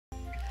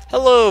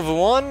Hello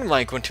everyone,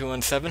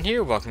 Mike1217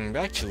 here, welcome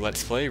back to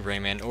Let's Play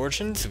Rayman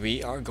Origins.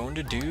 We are going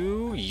to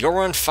do You're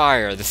on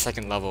Fire, the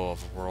second level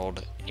of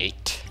World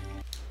 8.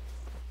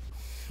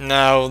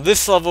 Now,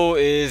 this level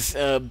is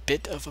a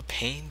bit of a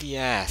pain in the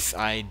ass.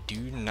 I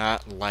do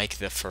not like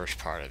the first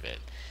part of it.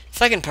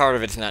 Second part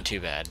of it's not too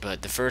bad,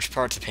 but the first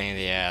part's a pain in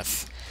the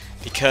ass.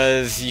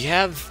 Because you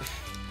have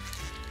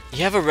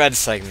a red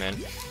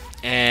segment,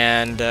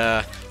 and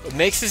what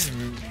makes this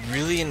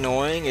really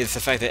annoying is the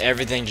fact that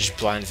everything just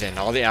blends in.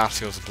 All the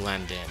obstacles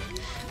blend in.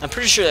 I'm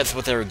pretty sure that's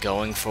what they were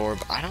going for,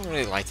 but I don't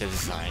really like the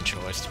design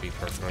choice, to be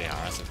perfectly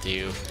honest with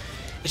you.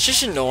 It's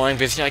just annoying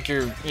because like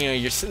you're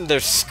sitting there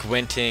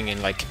squinting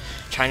and like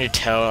trying to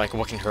tell like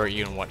what can hurt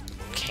you and what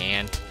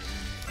can't,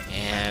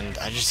 and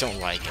I just don't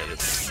like it.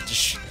 It's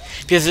just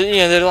because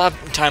there are a lot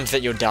of times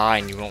that you'll die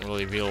and you won't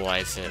really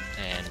realize it,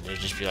 and you'll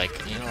just be like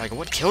like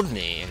what killed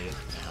me, and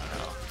I don't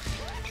know.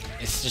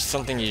 It's just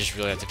something you just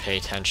really have to pay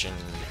attention.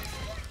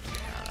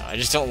 I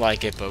just don't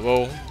like it, but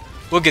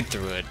we'll get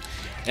through it.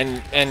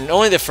 And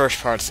only the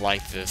first part's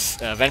like this.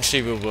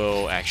 Eventually we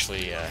will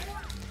actually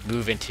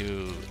move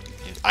into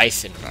an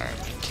ice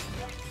environment,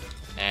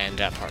 and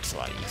that part's a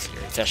lot easier.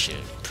 It's actually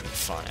pretty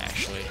fun,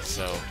 actually.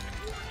 So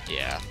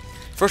yeah,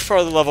 first part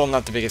of the level I'm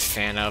not the biggest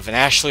fan of, and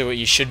actually what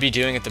you should be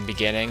doing at the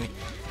beginning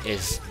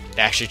is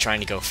actually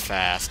trying to go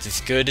fast. It's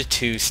good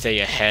to stay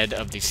ahead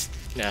of these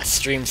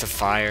streams of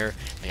fire.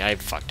 Like, I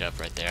fucked up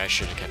right there. I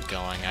should have kept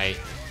going. I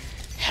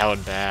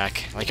held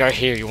back. Like right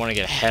here, you want to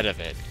get ahead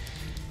of it.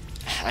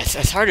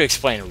 It's hard to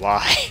explain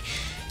why,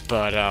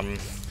 but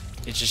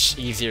it's just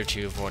easier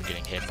to avoid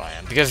getting hit by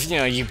them because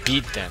you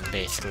beat them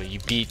basically. You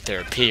beat their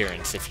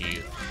appearance if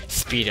you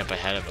speed up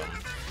ahead of them.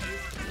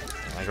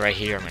 Like right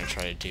here, I'm gonna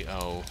try to do.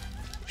 Oh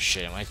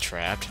shit, am I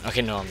trapped?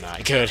 Okay, no, I'm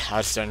not. Good. I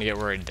was starting to get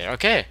worried there.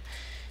 Okay.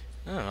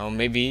 I don't know.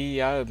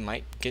 Maybe I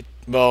might get.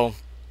 Well,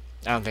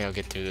 I don't think I'll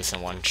get through this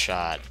in one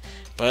shot.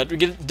 But we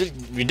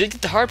did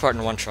get the hard part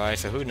in one try,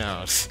 so who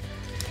knows?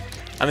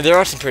 I mean, there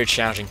are some pretty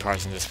challenging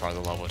parts in this part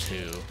of the level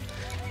too.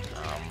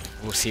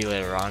 We'll see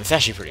later on. It's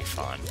actually pretty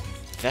fun.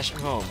 It's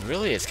actually, well,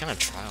 really, it's kind of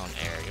trial and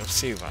error. You'll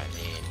see what I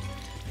mean.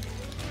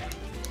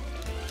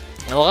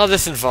 And a lot of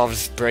this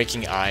involves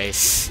breaking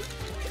ice,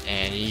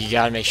 and you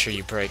gotta make sure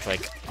you break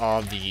like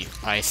all the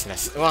ice.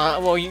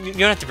 Well, you don't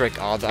have to break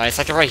all the ice.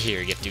 Like right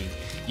here,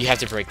 you have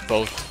to break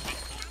both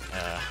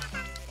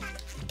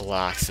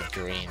blocks of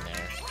green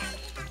there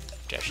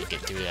to actually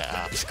get through that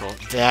obstacle.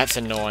 That's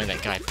annoying.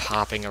 That guy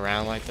popping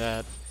around like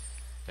that.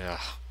 Ugh.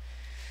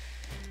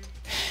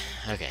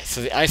 Okay,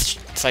 so the ice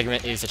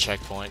segment is a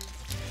checkpoint,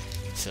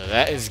 so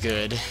that is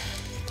good.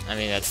 I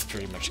mean, that's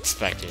pretty much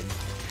expected.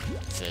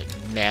 It's a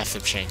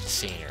massive change in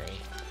scenery,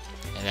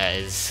 and that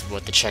is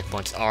what the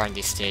checkpoints are in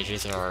these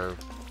stages, are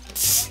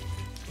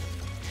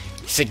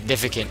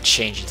significant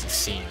changes of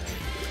scenery.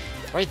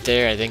 Right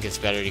there, I think it's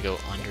better to go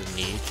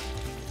underneath.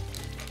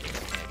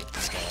 Get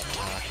this guy up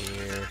top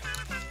here.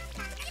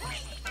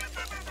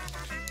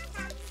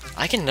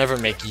 I can never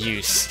make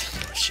use.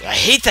 I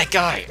hate that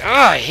guy! Ugh,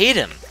 I hate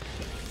him!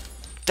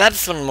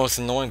 That's one of the most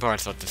annoying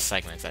parts about this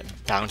segment, is that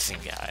bouncing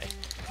guy.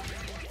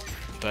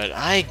 But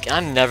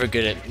I'm never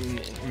good at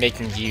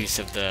making use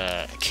of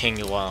the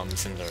King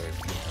Lums and their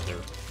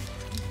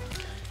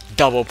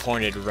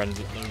double-pointed red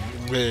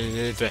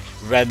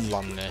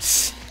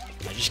lumness.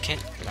 I just can't.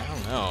 I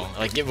don't know.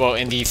 Like, well,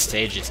 in these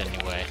stages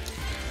anyway.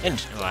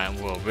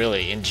 Well,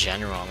 really, in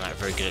general, I'm not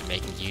very good at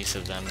making use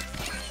of them.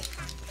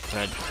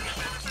 But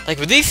like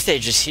with these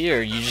stages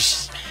here, you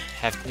just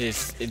have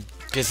this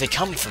because they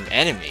come from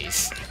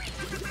enemies.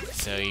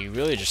 So you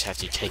really just have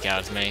to take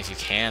out as many as you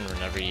can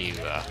whenever you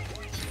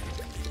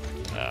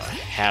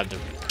have the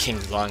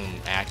King's Lung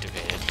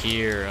activated.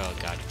 Here, oh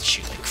god, you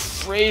shoot like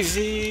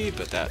crazy,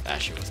 but that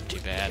actually wasn't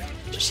too bad.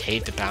 Just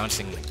hate the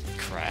bouncing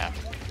crap.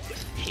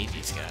 Hate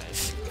these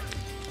guys.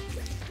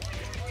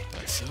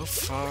 But so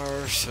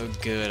far, so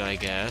good, I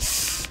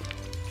guess.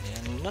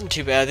 And not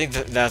too bad. I think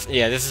that's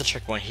yeah. This is a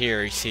checkpoint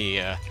here. You see,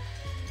 what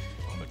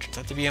turns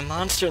out to be a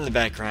monster in the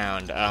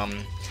background.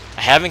 I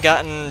haven't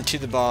gotten to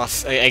the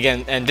boss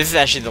again, and this is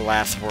actually the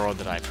last world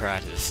that I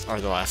practiced, or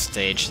the last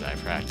stage that I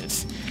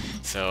practiced.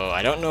 So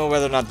I don't know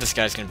whether or not this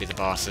guy's going to be the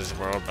boss of this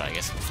world, but I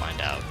guess we'll find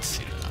out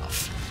soon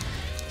enough.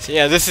 So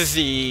yeah, this is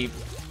the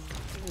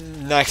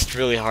next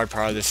really hard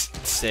part of this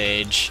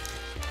stage.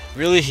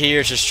 Really here,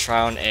 it's just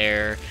trial and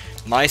error.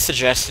 My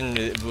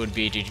suggestion would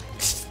be to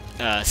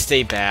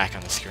stay back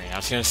on the screen. I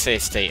was going to say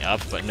stay up,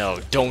 but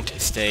no, don't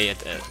stay at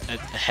the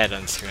head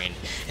on the screen.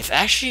 It's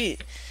actually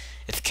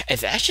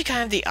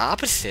kind of the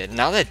opposite.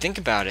 Now that I think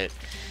about it,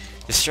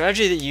 the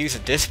strategy that you use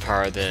at this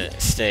part of the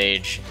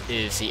stage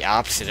is the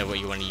opposite of what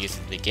you want to use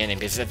at the beginning.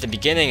 Because at the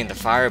beginning, in the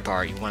fire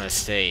part, you want to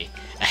stay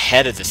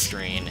ahead of the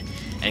screen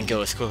and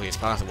go as quickly as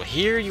possible.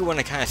 Here, you want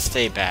to kind of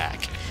stay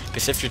back.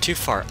 Because if you're too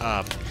far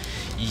up,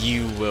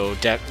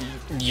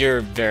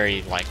 you're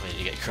very likely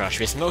to get crushed.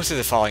 Because most of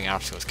the falling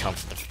obstacles come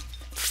from the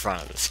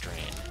front of the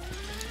screen.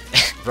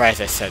 Right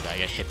as I said that, I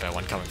got hit by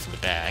one coming from the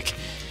back.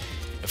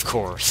 Of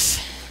course.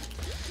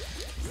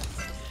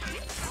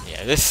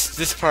 Yeah,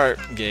 this part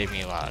gave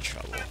me a lot of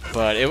trouble.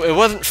 But it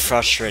wasn't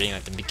frustrating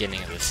like the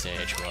beginning of the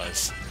stage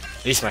was.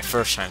 At least my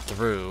first time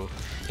through.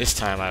 This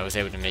time I was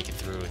able to make it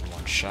through in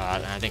one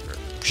shot, and I think we're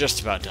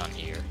just about done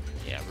here.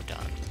 Yeah, we're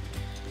done.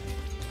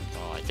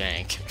 Well, I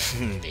think.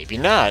 Maybe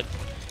not.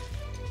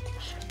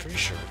 I'm pretty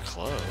sure we're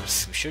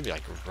close. We should be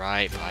like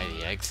right by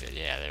the exit.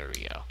 Yeah, there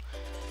we go.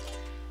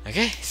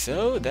 Okay,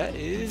 so that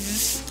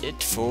is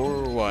it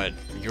for what?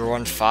 You're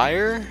on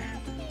fire?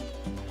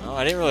 Oh,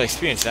 I didn't really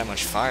experience that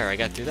much fire. I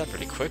got through that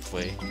pretty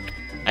quickly.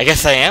 I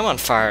guess I am on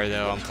fire,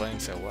 though. I'm playing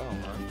so well,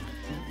 huh?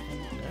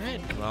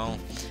 Alright, well.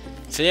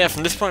 So yeah,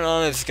 from this point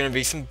on, there's going to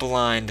be some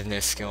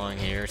blindness going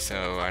here,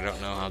 so I don't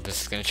know how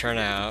this is going to turn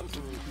out.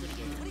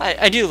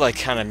 I do like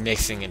kind of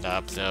mixing it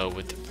up, though,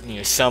 with, you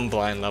know, some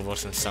blind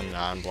levels and some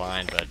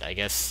non-blind, but I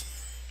guess,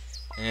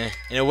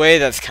 in a way,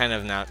 that's kind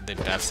of not the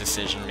best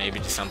decision, maybe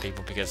to some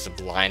people, because the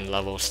blind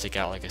levels stick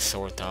out like a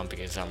sore thumb,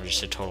 because I'm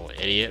just a total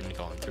idiot and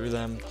going through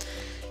them.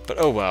 But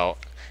oh well.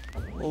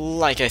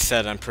 Like I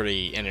said, I'm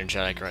pretty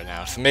energetic right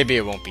now, so maybe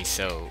it won't be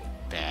so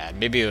bad.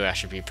 Maybe it'll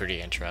actually be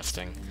pretty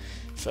interesting.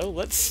 So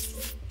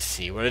let's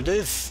see what it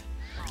is.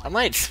 I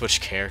might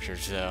switch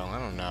characters though, I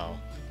don't know.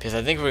 Because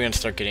I think we're going to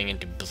start getting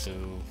into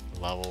blue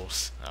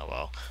levels. Oh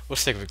well, we'll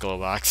stick with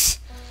Glowbox.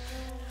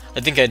 I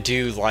think I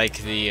do like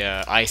the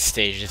ice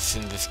stages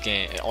in this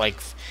game. Like,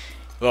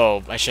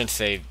 well, I shouldn't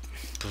say...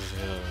 Let me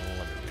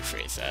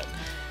rephrase that.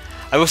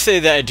 I will say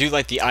that I do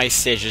like the ice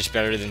stages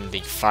better than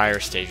the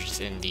fire stages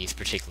in these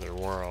particular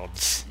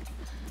worlds.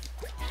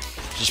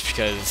 Just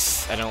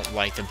because I don't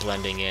like the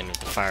blending in with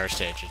the fire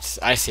stages.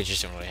 Ice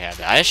stages don't really have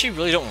that. I actually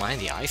really don't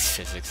mind the ice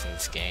physics in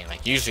this game.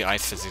 Like, usually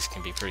ice physics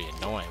can be pretty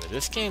annoying, but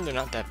this game, they're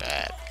not that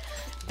bad.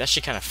 It's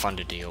actually kind of fun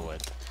to deal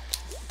with.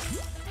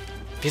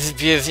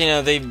 Because you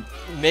know, they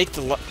make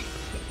the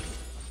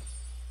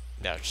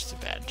that was just a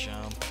bad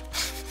jump.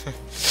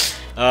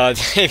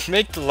 They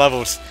make the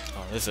levels...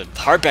 Oh, there's a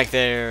heart back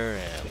there,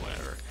 and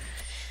whatever.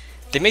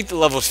 They make the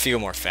levels feel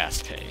more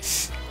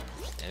fast-paced.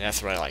 And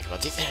that's what I like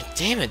about it.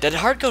 Damn it, that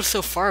heart goes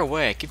so far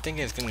away. I keep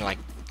thinking it's gonna, like,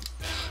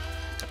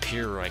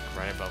 appear, like,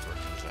 right above where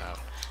it comes out.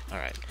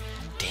 Alright.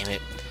 Damn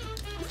it.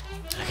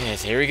 Okay,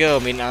 so here we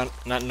go. Me not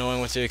knowing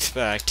what to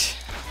expect.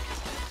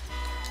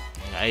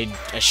 And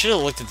I should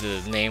have looked at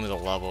the name of the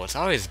level. It's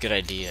always a good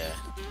idea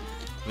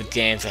with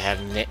games that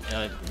have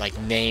like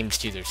names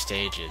to their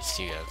stages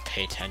to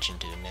pay attention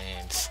to the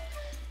names.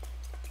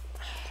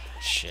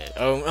 Shit.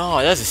 Oh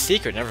no, that's a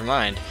secret. Never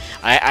mind.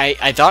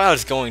 I thought I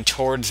was going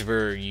towards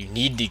where you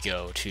need to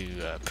go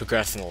to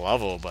progress in the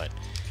level, but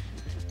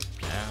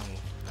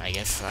I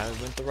guess I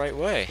went the right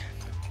way.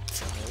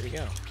 So there we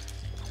go.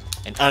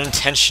 An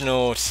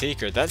unintentional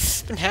secret.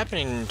 That's been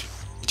happening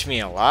to me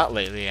a lot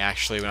lately,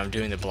 actually, when I'm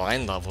doing the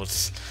blind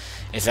levels.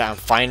 Is that I'm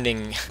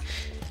finding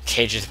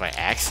cages by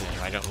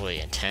accident. I don't really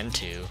intend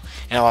to,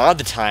 and a lot of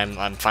the time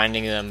I'm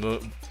finding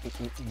them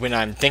when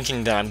I'm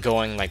thinking that I'm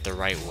going like the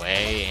right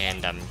way,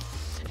 and I'm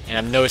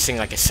noticing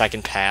like a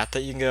second path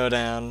that you can go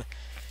down,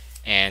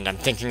 and I'm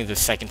thinking the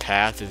second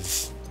path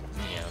is,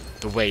 you know,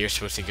 the way you're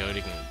supposed to go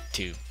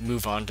to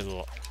move on to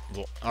the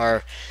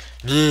or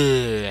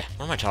bleh,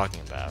 what am I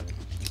talking about?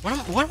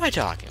 What am I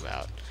talking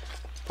about?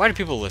 Why do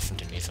people listen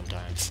to me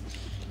sometimes?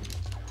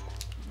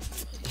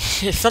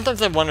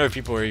 Sometimes I wonder if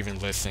people are even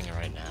listening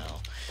right now.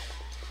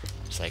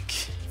 It's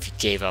like, if you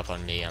gave up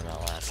on me on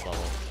that last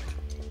level.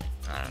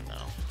 I don't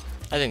know.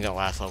 I think that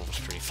last level was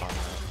pretty fun,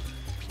 though.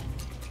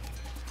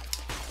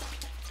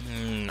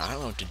 I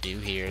don't know what to do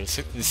here.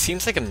 This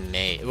seems like a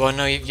maze. Well,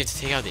 no, you get to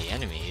take out the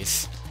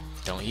enemies.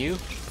 Don't you?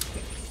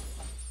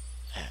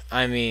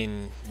 I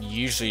mean, you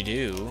usually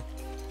do.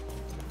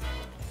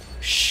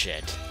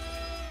 Shit.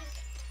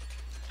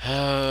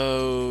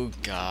 Oh,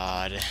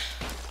 God.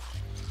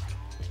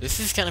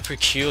 This is kind of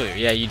peculiar.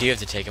 Yeah, you do have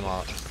to take them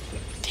all.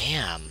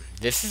 Damn.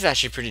 This is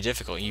actually pretty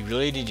difficult. You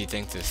really need to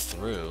think this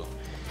through.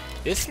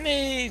 This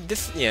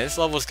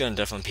level is gonna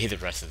definitely be the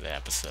rest of the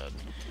episode.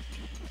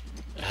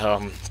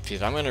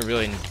 Because I'm gonna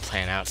really need to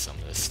plan out some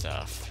of this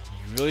stuff.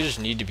 You really just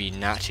need to be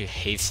not too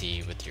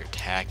hasty with your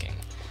attacking.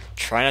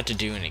 Try not to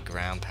do any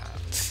ground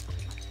pounds.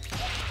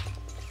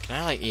 Can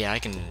I, like, yeah, I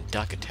can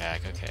duck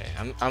attack. Okay,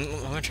 I'm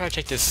gonna try to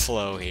take this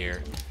slow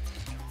here,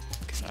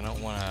 because I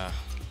don't wanna.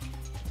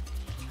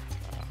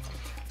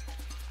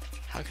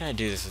 How can I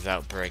do this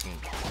without breaking?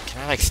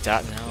 Can I, like,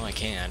 stop? No, I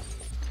can't.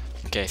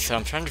 Okay, so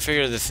I'm trying to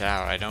figure this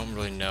out. I don't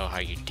really know how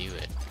you do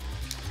it.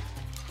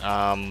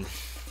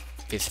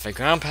 Because if I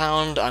ground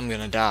pound, I'm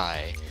gonna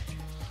die.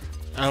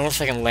 Unless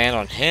I can land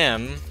on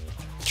him.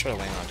 Let's try to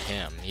land on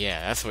him.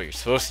 Yeah, that's what you're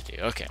supposed to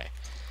do. Okay.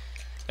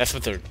 That's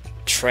what the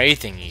tray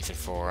thingies are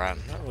for.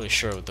 I'm not really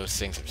sure what those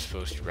things are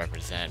supposed to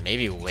represent.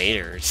 Maybe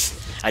waiters.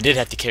 I did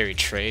have to carry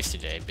trays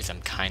today because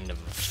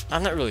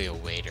I'm not really a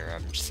waiter.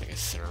 I'm just like a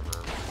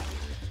server.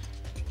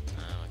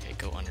 Okay,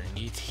 go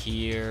underneath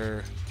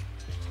here.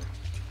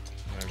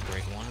 I'm gonna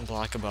break one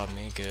block above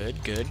me.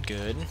 Good, good,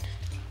 good.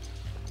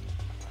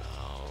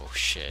 Oh,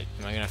 shit.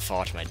 Am I gonna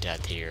fall to my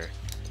death here?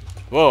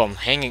 Whoa, I'm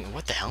hanging.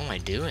 What the hell am I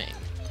doing?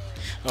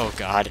 Oh,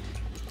 God.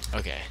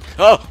 Okay.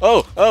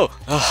 Oh,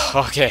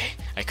 okay.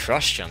 I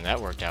crushed him.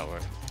 That worked out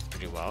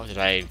pretty well. Did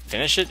I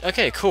finish it?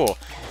 Okay, cool.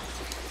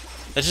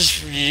 That's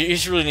just, you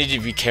just really need to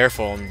be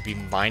careful and be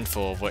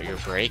mindful of what you're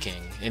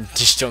breaking. And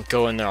just don't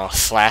go in there all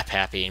slap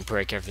happy and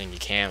break everything you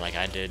can like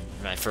I did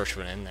when I first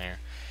went in there.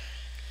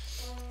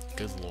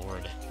 Good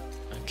lord.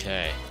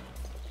 Okay.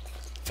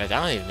 In fact,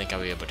 I don't even think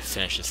I'll be able to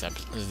finish this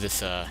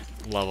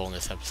level in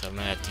this episode. I'm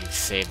gonna have to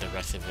save the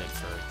rest of it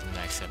for the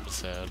next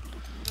episode.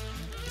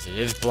 Because it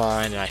is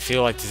blind, and I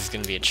feel like this is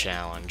gonna be a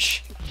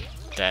challenge.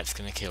 That's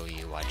gonna kill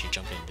you. Why'd you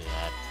jump into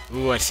that?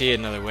 Ooh, I see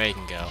another way you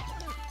can go.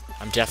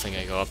 I'm definitely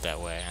gonna go up that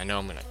way. I know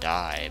I'm gonna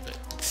die, but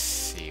let's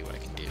see what I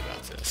can do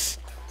about this.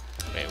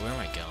 Wait, where am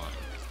I going?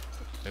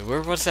 Wait,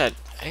 where was that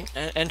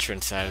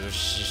entrance I was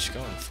just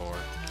going for?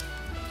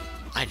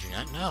 I do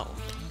not know.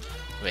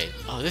 Wait,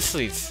 oh, this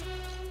leads...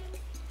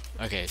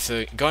 Okay,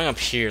 so going up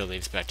here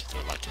leads back to the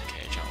electric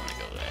cage. I want to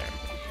go there.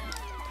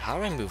 How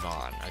do I move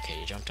on? Okay,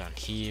 you jump down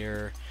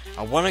here.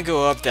 I want to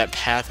go up that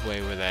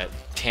pathway where that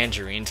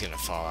tangerine's gonna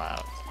fall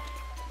out.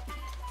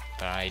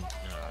 But I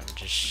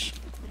just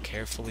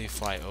carefully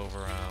fly over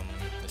them.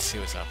 Let's see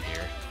what's up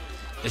here.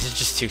 This is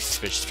just too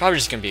suspicious. It's probably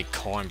just gonna be a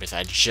coin because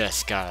I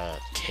just got a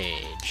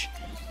cage.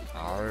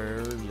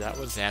 That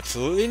was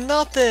absolutely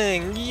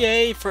nothing!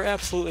 Yay for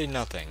absolutely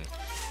nothing.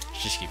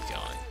 Let's just keep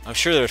going. I'm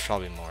sure there's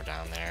probably more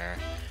down there.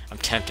 I'm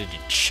tempted to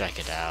check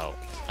it out.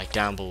 Like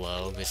down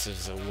below. This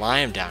is a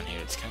lime down here.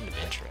 It's kind of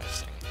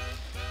interesting.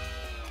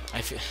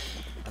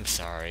 I'm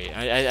sorry.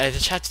 I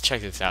just have to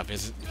check this out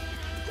because...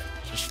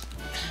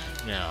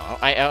 No,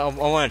 I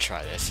want to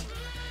try this.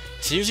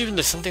 So usually when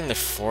there's something in the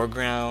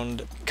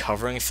foreground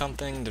covering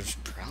something, there's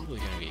probably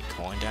going to be a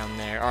coin down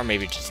there. Or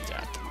maybe just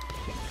death.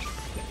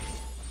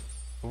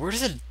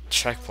 Where's the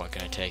checkpoint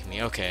going to take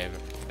me? Okay,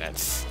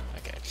 that's...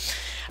 Okay.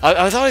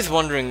 I was always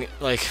wondering,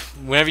 like,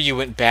 whenever you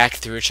went back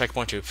through a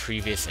checkpoint to a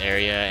previous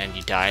area and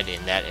you died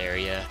in that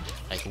area,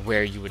 like,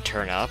 where you would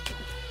turn up.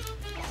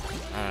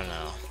 I don't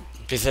know.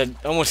 Because it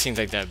almost seems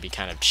like that would be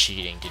kind of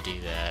cheating to do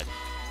that.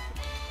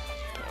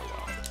 But,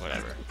 well,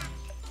 whatever.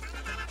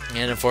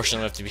 And unfortunately,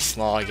 we have to be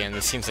small again.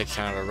 This seems like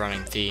kind of a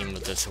running theme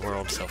with this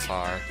world so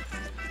far,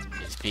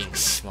 is being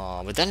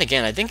small. But then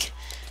again, I think,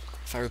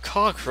 if I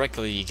recall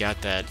correctly, you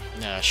got that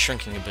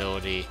shrinking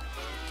ability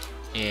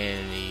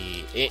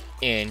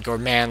in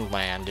Gourmand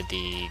Land,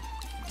 the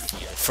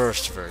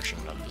first version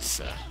of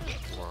this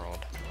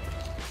world.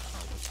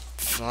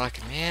 Fuck,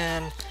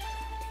 man.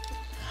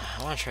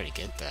 I want to try to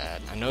get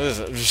that. I know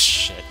there's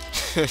shit.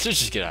 Let's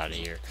just get out of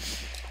here.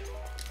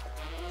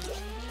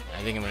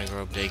 I think I'm gonna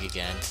grow big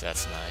again, so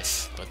that's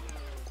nice. But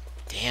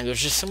damn,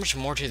 there's just so much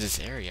more to this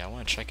area. I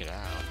want to check it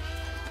out.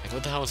 Like,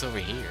 what the hell is over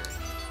here?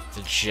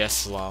 The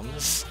just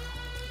slums.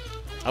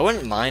 I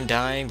wouldn't mind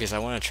dying because I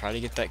want to try to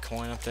get that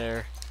coin up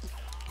there.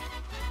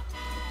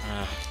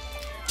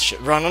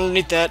 Shit, run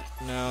underneath that.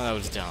 No, that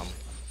was dumb.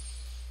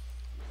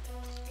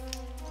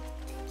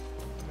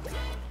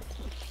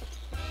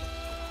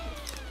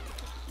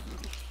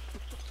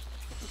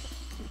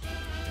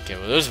 Okay,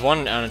 well, there's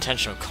one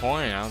unintentional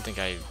coin. I don't think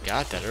I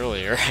got that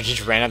earlier. I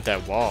just ran up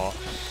that wall.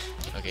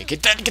 Okay,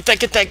 get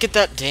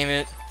that! Damn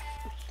it!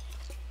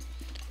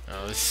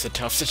 Oh, this is a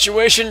tough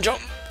situation.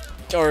 Jump!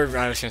 Or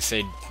I was gonna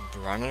say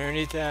run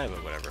underneath that,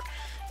 but whatever.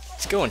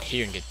 Let's go in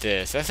here and get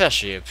this. That's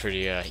actually a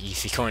pretty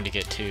easy coin to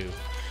get too.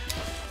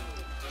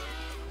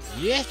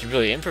 You have to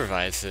really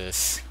improvise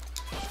this.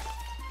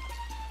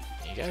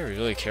 You gotta be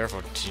really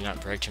careful to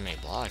not break too many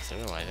blocks,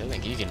 otherwise I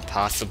think you can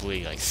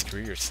possibly like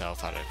screw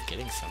yourself out of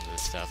getting some of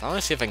this stuff. I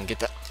wanna see if I can get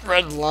that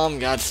red lum.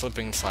 God,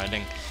 slipping and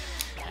sliding.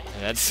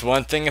 And that's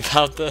one thing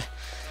about the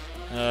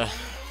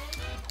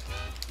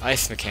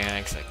ice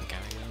mechanics that can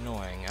kinda get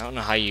annoying. I don't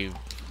know how you...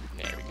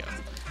 There we go.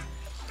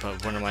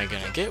 But what am I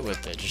gonna get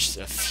with it? Just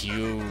a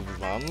few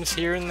lums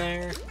here and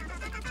there?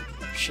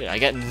 Shit, I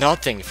got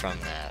nothing from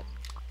that.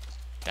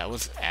 That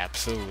was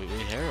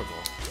absolutely terrible.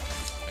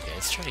 Okay,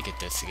 let's try to get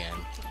this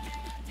again.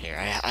 Here,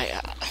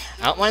 I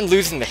don't mind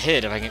losing the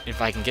hit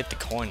if I can get the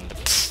coin in the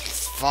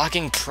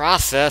fucking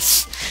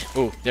process.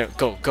 Ooh, there,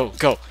 go.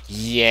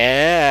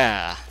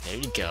 Yeah, there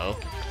you go.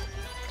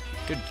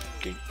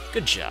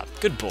 Good job.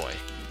 Good boy.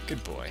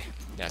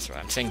 That's right.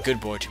 I'm saying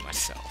good boy to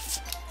myself.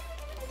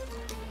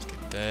 Let's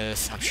get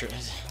this. I'm sure.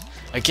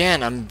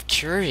 Again, I'm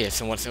curious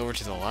on what's over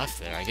to the left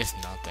there. I guess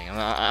nothing.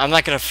 I'm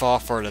not gonna fall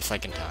for it a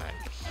second time.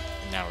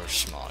 And now we're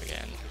small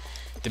again.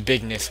 The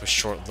bigness was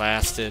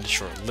short-lasted,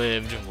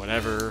 short-lived,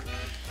 whatever.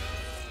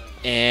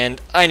 And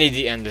I need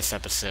to end this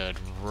episode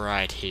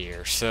right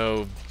here.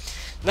 So,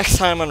 next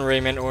time on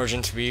Rayman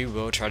Origins, we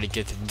will try to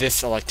get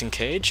this electing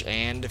cage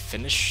and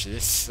finish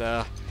this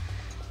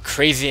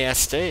crazy-ass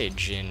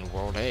stage in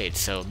World 8.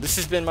 So, this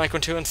has been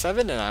Mike1217,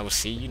 and I will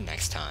see you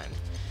next time.